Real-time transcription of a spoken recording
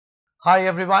Hi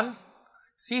everyone,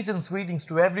 season's greetings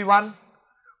to everyone,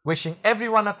 wishing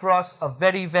everyone across a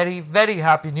very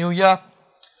happy new year.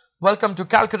 Welcome to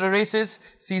Calcutta Races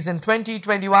season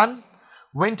 2021,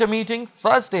 winter meeting,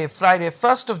 first day Friday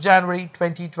 1st of January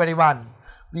 2021.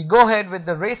 We go ahead with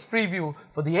the race preview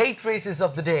for the 8 races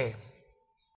of the day.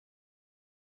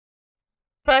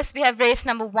 First we have race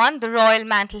number 1, the Royal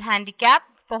Mantle Handicap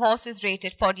for horses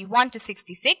rated 41 to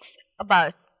 66,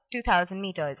 about 2000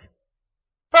 meters.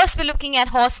 First we're looking at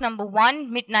horse number 1,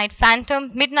 Midnight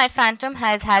Phantom. Midnight Phantom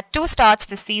has had 2 starts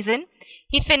this season.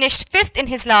 He finished 5th in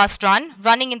his last run,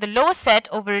 running in the lower set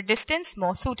over a distance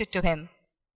more suited to him.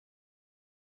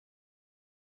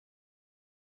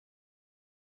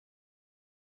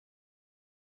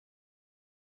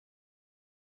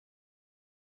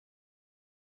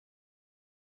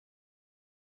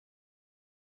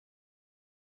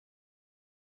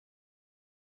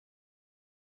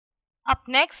 Up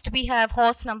next, we have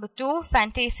horse number 2,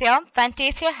 Fantasia.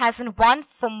 Fantasia hasn't won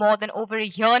for more than over a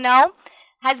year now,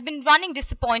 has been running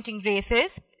disappointing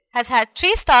races, has had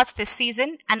 3 starts this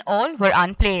season and all were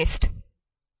unplaced.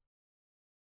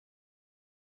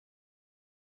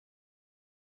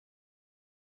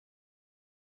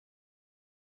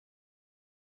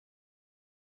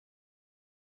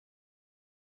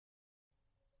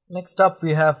 Next up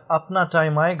we have Apna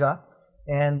Time Aayega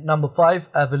and number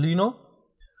 5, Avellino.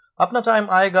 Apna Time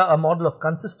Aayega, a model of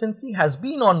consistency, has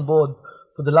been on board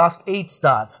for the last 8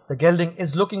 starts. The gelding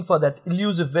is looking for that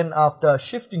elusive win after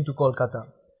shifting to Kolkata.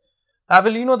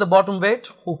 Avellino, the bottom weight,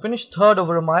 who finished 3rd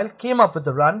over a mile, came up with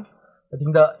the run. I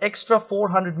think the extra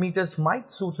 400 meters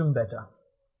might suit him better.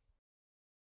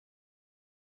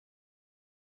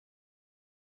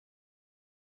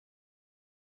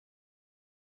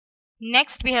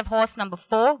 Next we have horse number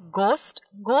 4, Ghost.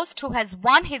 Ghost, who has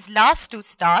won his last 2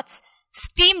 starts,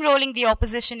 steamrolling the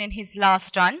opposition in his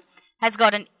last run, has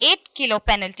got an 8 kilo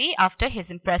penalty after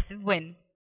his impressive win.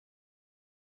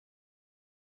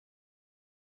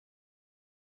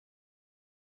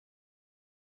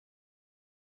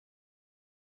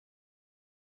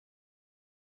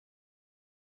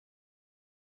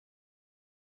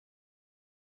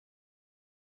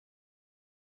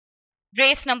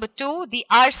 Race number 2, the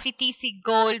RCTC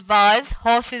Gold Vase,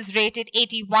 horses rated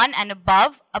 81 and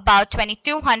above, about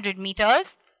 2200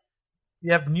 meters. We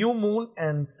have New Moon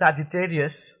and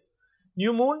Sagittarius.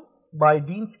 New Moon by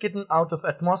Dean Skitten out of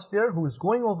Atmosphere, who is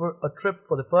going over a trip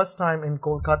for the first time in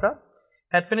Kolkata,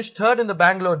 had finished 3rd in the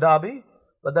Bangalore Derby,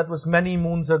 but that was many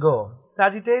moons ago.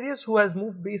 Sagittarius, who has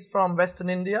moved base from Western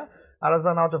India,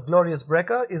 Arazan out of Glorious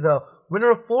Brecker, is a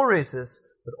winner of 4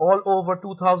 races, but all over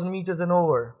 2000 meters and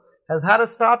over. Has had a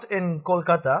start in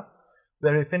Kolkata,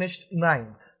 where he finished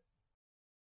 9th.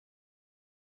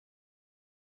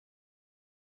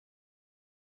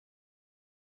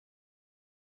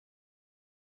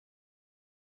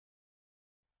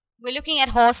 We're looking at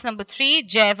horse number 3,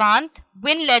 Jayavant,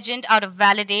 win legend out of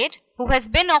Validate, who has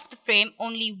been off the frame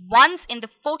only once in the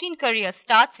 14 career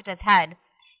starts it has had.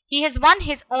 He has won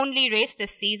his only race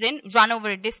this season, run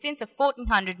over a distance of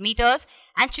 1400 meters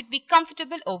and should be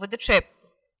comfortable over the trip.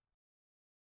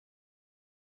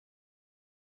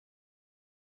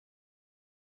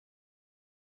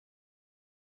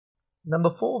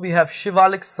 Number 4, we have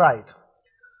Shivalik Sight.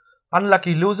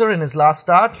 Unlucky loser in his last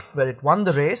start, where it won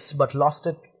the race but lost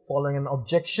it following an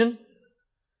objection.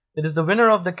 It is the winner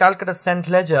of the Calcutta St.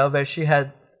 Ledger, where she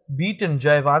had beaten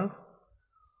Jayavant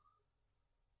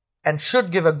and should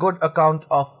give a good account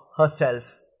of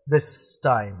herself this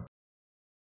time.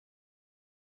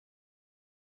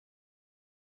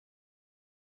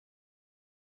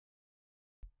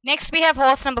 Next we have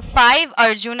horse number 5,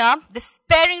 Arjuna. The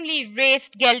sparingly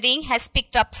raced gelding has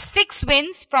picked up 6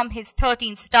 wins from his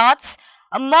 13 starts,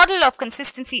 a model of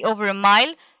consistency over a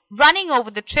mile, running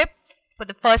over the trip for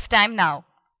the first time now.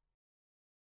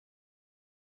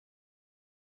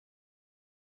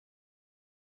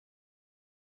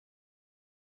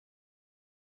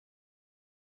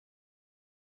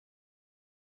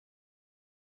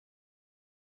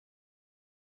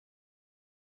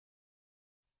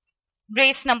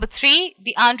 Race number 3,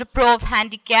 the Andhra Prov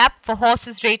Handicap for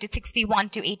horses rated 61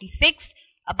 to 86,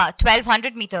 about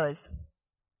 1200 meters.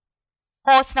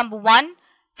 Horse number 1,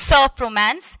 Surf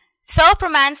Romance. Surf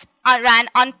Romance ran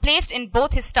unplaced in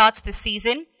both his starts this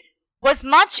season, was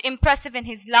much impressive in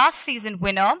his last season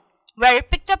winner, where he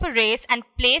picked up a race and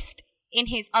placed in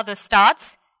his other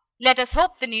starts. Let us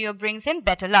hope the new year brings him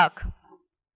better luck.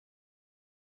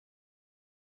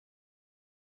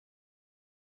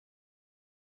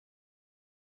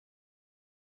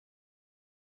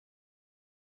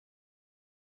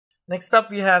 Next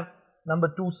up we have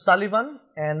number 2 Sullivan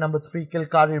and number 3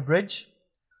 Kilcari Bridge,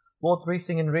 both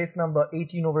racing in race number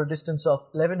 18 over a distance of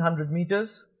 1100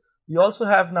 meters. We also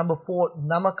have number 4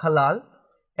 Namak Halal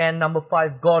and number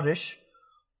 5 Gorish,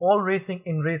 all racing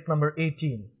in race number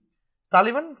 18.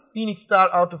 Sullivan, Phoenix Star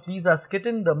out of Lisa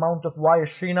Skitten, the mount of Y.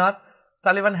 Srinath.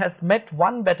 Sullivan has met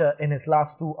one better in his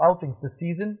last 2 outings this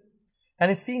season and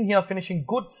is seen here finishing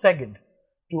good second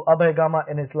to Abhay Gama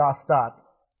in his last start.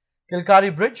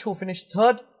 Kilcari Bridge, who finished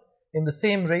third in the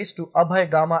same race to Abhay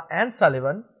Gama and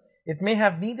Sullivan, it may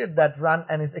have needed that run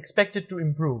and is expected to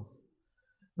improve.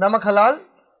 Namak Halal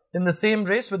in the same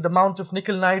race with the mount of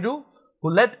Nikhil Naidu,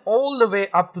 who led all the way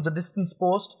up to the distance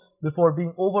post before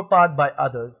being overpowered by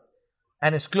others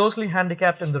and is closely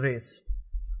handicapped in the race.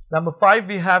 Number 5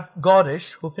 we have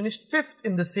Gorish, who finished 5th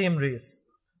in the same race,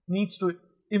 needs to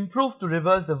improve to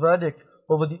reverse the verdict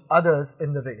over the others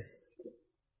in the race.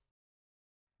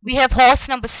 We have horse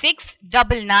number 6,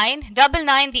 Double Nine. Double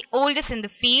Nine, the oldest in the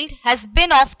field, has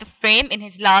been off the frame in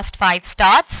his last 5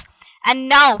 starts and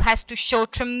now has to show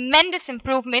tremendous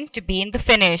improvement to be in the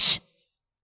finish.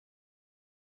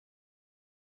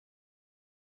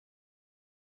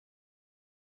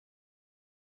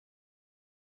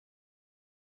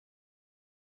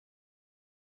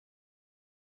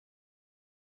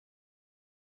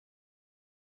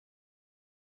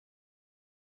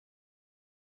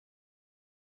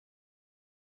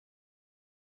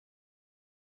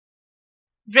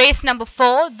 Race number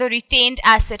 4, the retained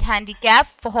asset handicap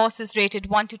for horses rated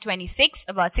 1 to 26,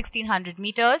 about 1600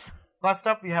 meters. First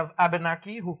up, we have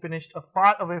Abenaki, who finished a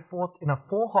far away 4th in a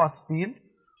 4-horse field,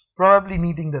 probably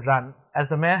needing the run, as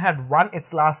the mare had won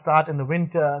its last start in the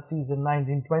winter season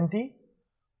 1920.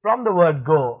 From the word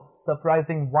go,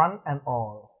 surprising one and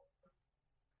all.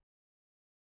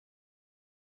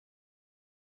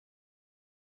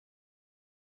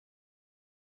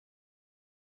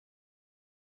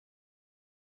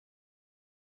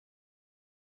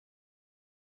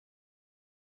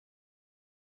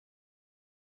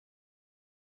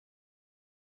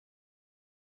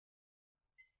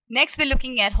 Next, we're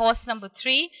looking at horse number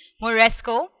 3,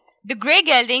 Moresco. The grey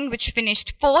gelding, which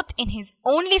finished 4th in his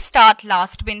only start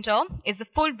last winter, is the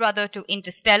full brother to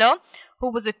Interstellar,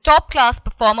 who was a top-class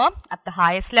performer at the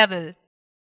highest level.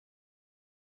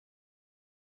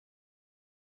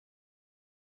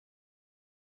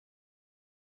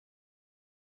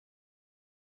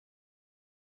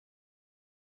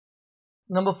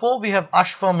 Number 4, we have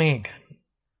Ashwamegh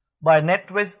by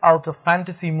Netwiz out of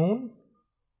Fantasy Moon,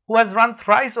 who has run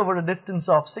thrice over a distance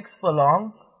of 6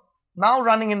 furlong, now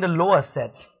running in the lower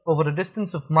set over a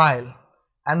distance of mile,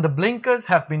 and the blinkers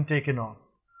have been taken off.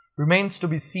 Remains to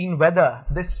be seen whether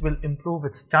this will improve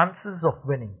its chances of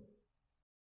winning.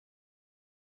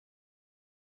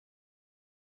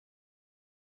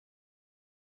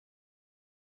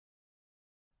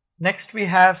 Next we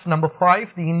have number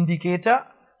 5, the Indicator,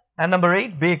 and number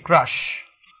 8, Bay Crush.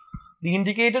 The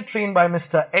Indicator, trained by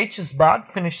Mr. H.S. Bhatt,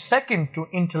 finished second to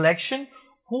Intellection,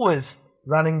 who is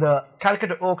running the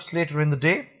Calcutta Oaks later in the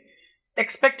day,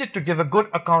 expected to give a good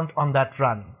account on that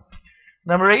run.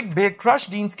 Number 8, Bay Crush,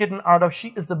 Dean's Kitten out of She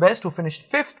Is the Best, who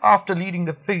finished 5th after leading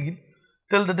the field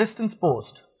till the distance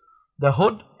post. The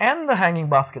hood and the hanging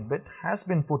basket bit has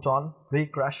been put on Bay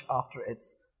Crush after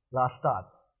its last start.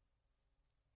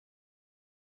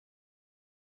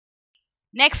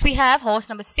 Next, we have horse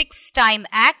number 6, Time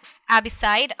Axe,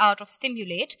 Abyside out of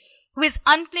Stimulate, who is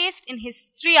unplaced in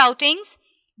his 3 outings,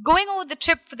 going over the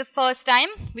trip for the first time,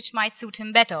 which might suit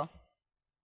him better.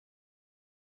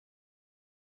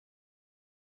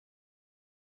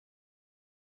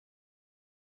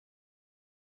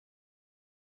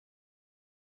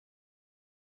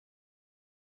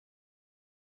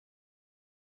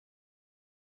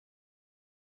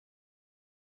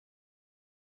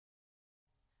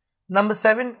 Number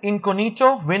 7,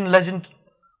 Incognito, Win Legend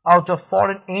out of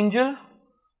Foreign Angel,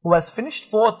 who has finished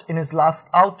 4th in his last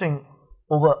outing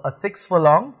over a 6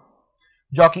 furlong.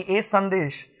 Jockey A.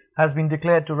 Sandesh has been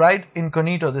declared to ride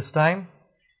Incognito this time.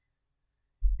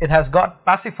 It has got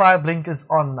pacifier blinkers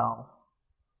on now.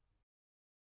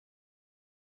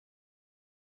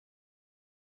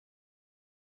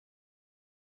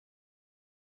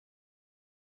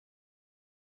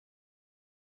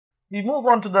 We move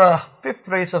on to the 5th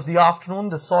race of the afternoon,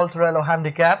 the Saltarello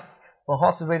Handicap, for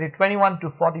horses rated 21 to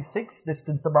 46,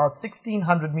 distance about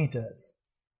 1600 meters.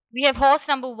 We have horse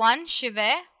number 1,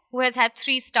 Chivet, who has had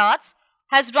 3 starts,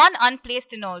 has run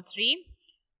unplaced in all 3.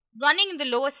 Running in the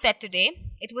lower set today,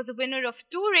 it was a winner of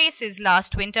 2 races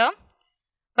last winter,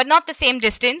 but not the same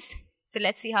distance. So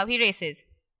let's see how he races.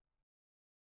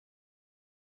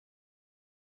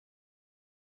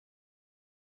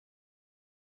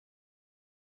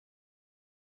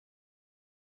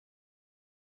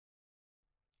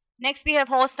 Next we have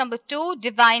horse number 2,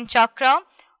 Divine Chakra,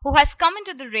 who has come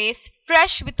into the race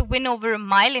fresh with the win over a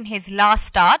mile in his last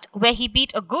start, where he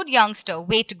beat a good youngster,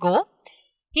 Way to Go.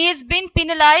 He has been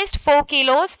penalized 4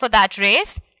 kilos for that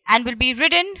race and will be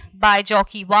ridden by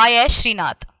jockey Y.S.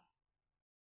 Srinath.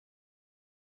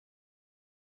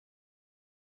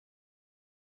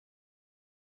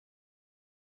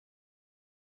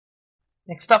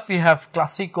 Next up we have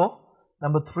Classico,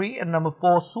 number 3 and number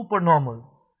 4 Supernormal.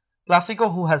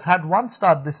 Classico, who has had one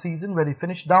start this season where he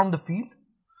finished down the field.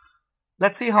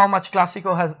 Let's see how much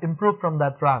Classico has improved from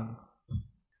that run.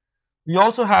 We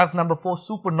also have number 4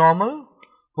 Supernormal,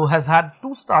 who has had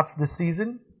 2 starts this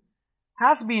season,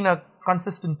 has been a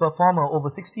consistent performer over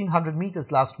 1600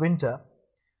 meters last winter.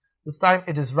 This time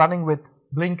it is running with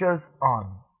blinkers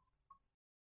on.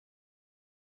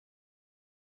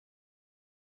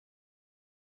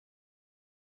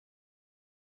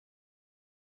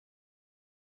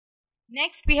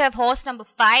 Next we have horse number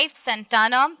 5,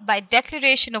 Santana, by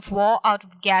declaration of war out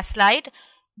of Gaslight,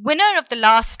 winner of the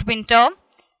last winter.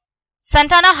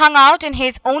 Santana hung out in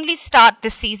his only start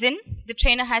this season. The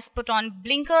trainer has put on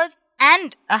blinkers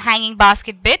and a hanging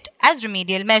basket bit as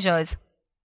remedial measures.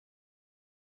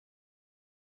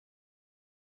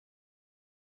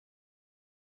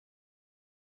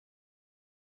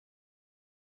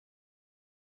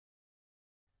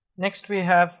 Next we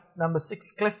have number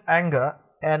 6 Cliffhanger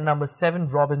and number 7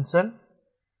 Robinson.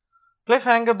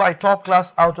 Cliffhanger by Top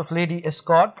Class out of Lady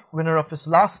Escort, winner of his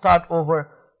last start over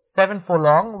 7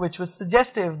 furlong, which was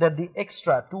suggestive that the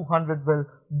extra 200 will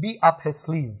be up his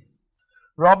sleeve.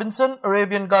 Robinson,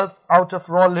 Arabian Gulf out of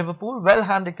Royal Liverpool, well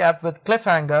handicapped with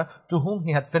Cliffhanger, to whom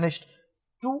he had finished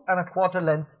 2 1/4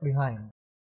 lengths behind.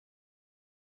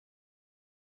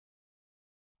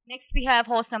 Next we have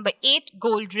horse number 8,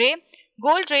 Gold Ray.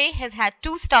 Gold Ray has had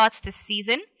 2 starts this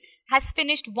season, has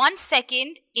finished 1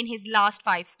 second in his last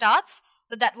 5 starts,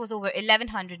 but that was over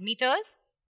 1100 meters.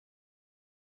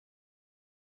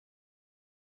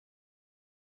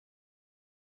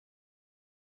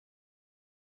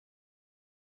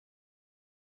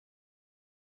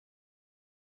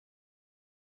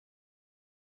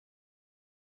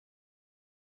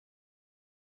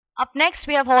 Up next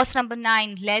we have horse number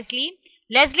 9, Leslie.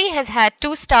 Leslie has had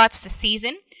 2 starts this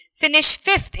season, finished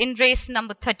 5th in race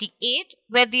number 38,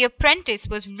 where the apprentice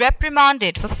was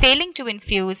reprimanded for failing to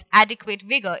infuse adequate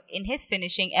vigour in his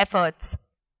finishing efforts.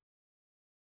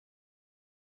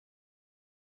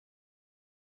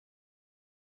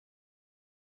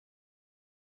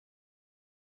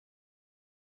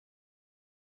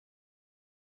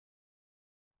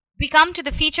 We come to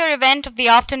the feature event of the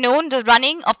afternoon, the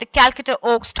running of the Calcutta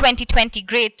Oaks 2020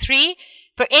 Grade 3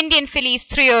 for Indian fillies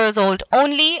 3 years old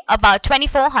only, about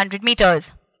 2400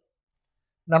 meters.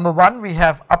 Number 1 we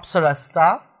have Apsara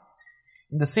Star.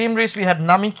 In the same race we had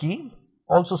Namiki,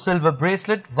 also Silver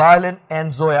Bracelet, Violin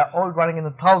and Zoya, all running in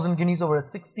 1000 guineas over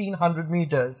 1600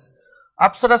 meters.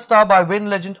 Apsara Star by Win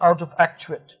Legend out of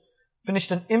Actuate finished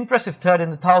an impressive 3rd in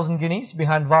 1000 guineas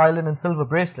behind Violin and Silver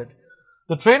Bracelet.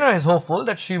 The trainer is hopeful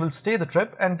that she will stay the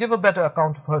trip and give a better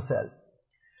account of herself.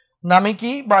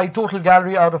 Namiki by Total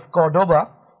Gallery out of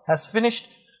Cordoba has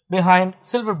finished behind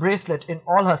Silver Bracelet in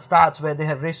all her starts where they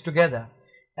have raced together,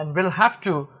 and will have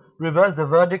to reverse the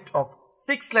verdict of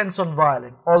 6 lengths on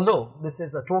Violin, although this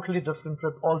is a totally different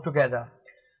trip altogether.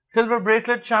 Silver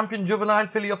Bracelet, champion juvenile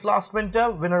filly of last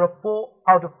winter, winner of 4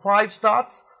 out of 5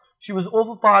 starts. She was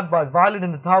overpowered by Violin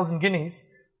in 1000 guineas.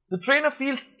 The trainer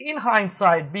feels in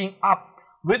hindsight being up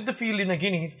with the field in a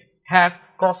guineas have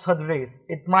cost her the race.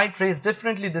 It might race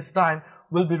differently this time,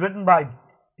 will be ridden by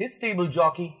his stable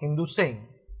jockey Hindu Singh.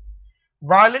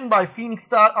 Violin by Phoenix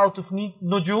Star out of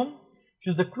Nujum.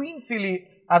 She's the queen filly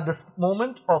at this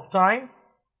moment of time,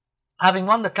 having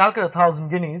won the Calcutta 1000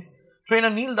 guineas.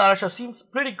 Trainer Neil Darasha seems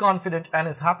pretty confident and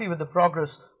is happy with the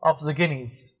progress after the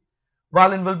guineas.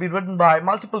 Violin will be ridden by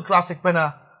multiple classic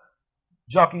winner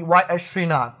jockey Y.S.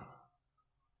 Srinath.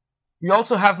 We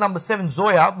also have number 7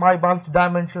 Zoya, my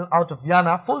multi-dimensional out of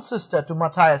Vienna, full sister to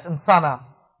Matthias and Sana,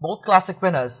 both classic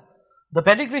winners. The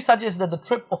pedigree suggests that the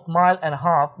trip of 1.5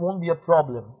 miles won't be a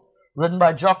problem. Ridden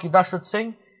by jockey Dashrath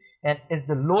Singh and is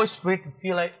the lowest rated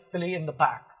filly in the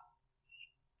pack.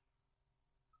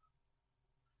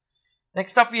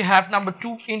 Next up we have number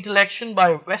 2 Intellection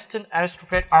by Western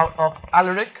Aristocrat out of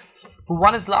Alaric, who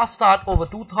won his last start over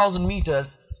 2000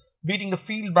 meters, beating the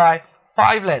field by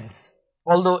 5 lengths.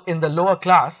 Although in the lower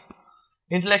class,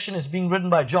 Intellection is being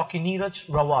ridden by jockey Neeraj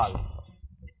Rawal.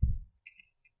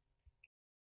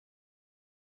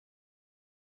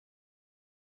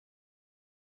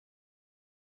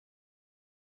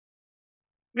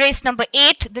 Race number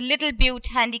 8, the Little Butte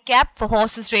Handicap for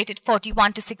horses rated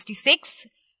 41 to 66.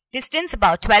 Distance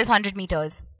about 1200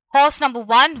 meters. Horse number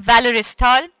 1, Valorous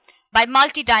Thal, by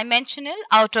Multidimensional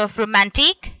out of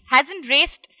Romantique. Hasn't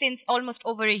raced since almost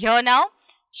over a year now.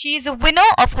 She is a winner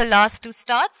of her last 2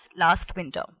 starts last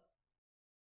winter.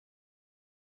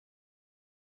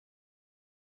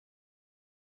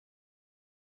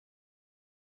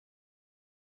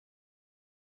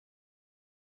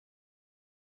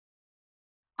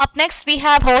 Up next we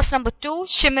have horse number 2,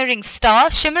 Shimmering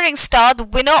Star. Shimmering Star, the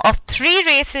winner of 3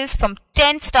 races from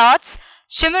 10 starts.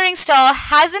 Shimmering Star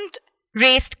hasn't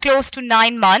raced close to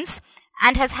 9 months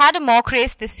and has had a mock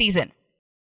race this season.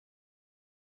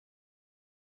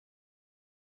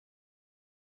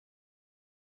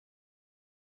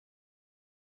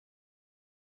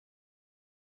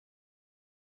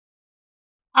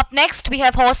 Up next we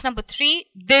have horse number 3,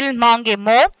 Dil Mange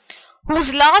Mo,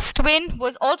 whose last win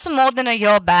was also more than a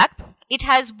year back. It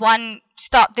has one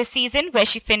start this season where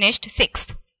she finished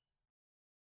 6th.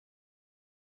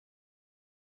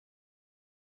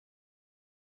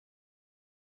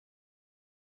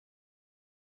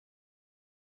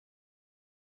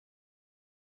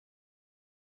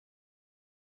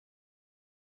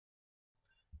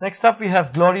 Next up we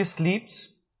have Glorious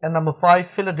Leaps and number 5,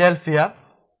 Philadelphia.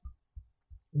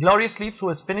 Glorious Leaps, who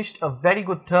has finished a very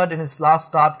good third in his last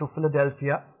start to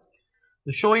Philadelphia.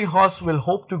 The showy horse will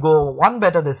hope to go one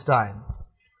better this time.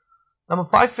 Number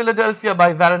 5, Philadelphia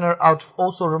by Varner out of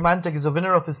Also Romantic, is a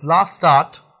winner of his last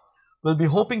start. Will be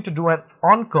hoping to do an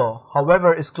encore,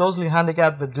 however is closely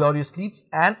handicapped with Glorious Leaps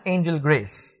and Angel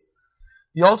Grace.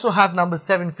 We also have number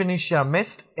 7, Phoenicia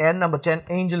Mist, and number 10,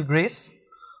 Angel Grace.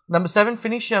 Number 7,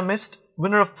 Phoenicia Mist,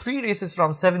 winner of 3 races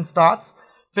from 7 starts,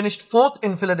 finished 4th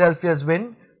in Philadelphia's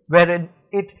win, wherein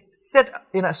it set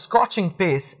in a scorching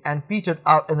pace and petered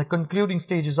out in the concluding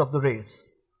stages of the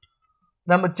race.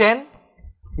 Number 10,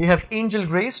 we have Angel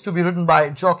Grace, to be ridden by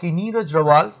jockey Neeraj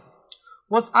Rawal,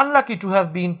 was unlucky to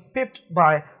have been pipped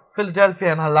by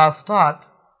Philadelphia in her last start,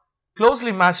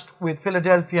 closely matched with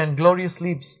Philadelphia and Glorious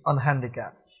Leaps on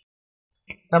handicap.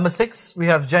 Number 6, we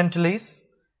have Gentilis,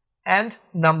 and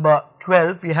number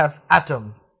 12, we have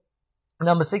Atom.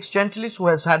 Number 6, Gentilis, who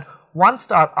has had 1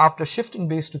 start after shifting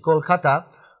base to Calcutta,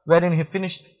 wherein he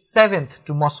finished 7th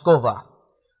to Moscova.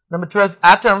 Number 12,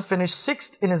 Atom, finished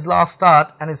 6th in his last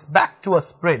start and is back to a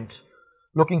sprint,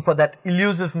 looking for that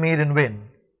elusive maiden win.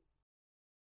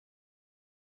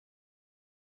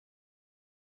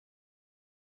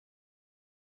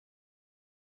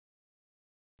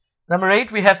 Number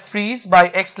 8, we have Freeze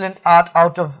by Excellent Art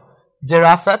out of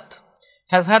Derasat.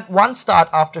 Has had 1 start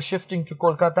after shifting to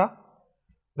Kolkata,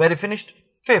 where he finished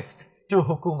 5th to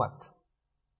Hukumat.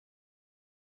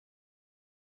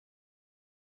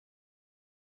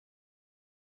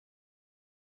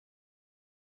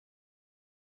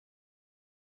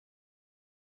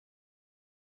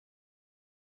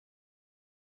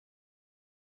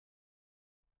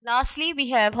 Lastly,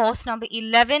 we have horse number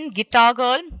 11, Guitar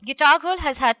Girl. Guitar Girl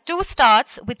has had 2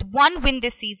 starts with 1 win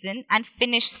this season and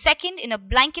finished 2nd in a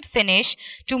blanket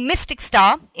finish to Mystic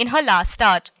Star in her last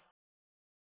start.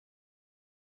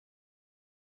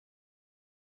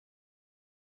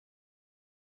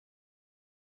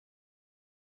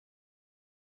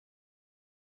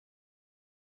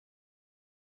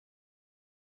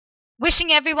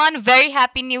 Wishing everyone a very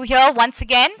happy new year once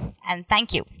again, and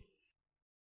thank you.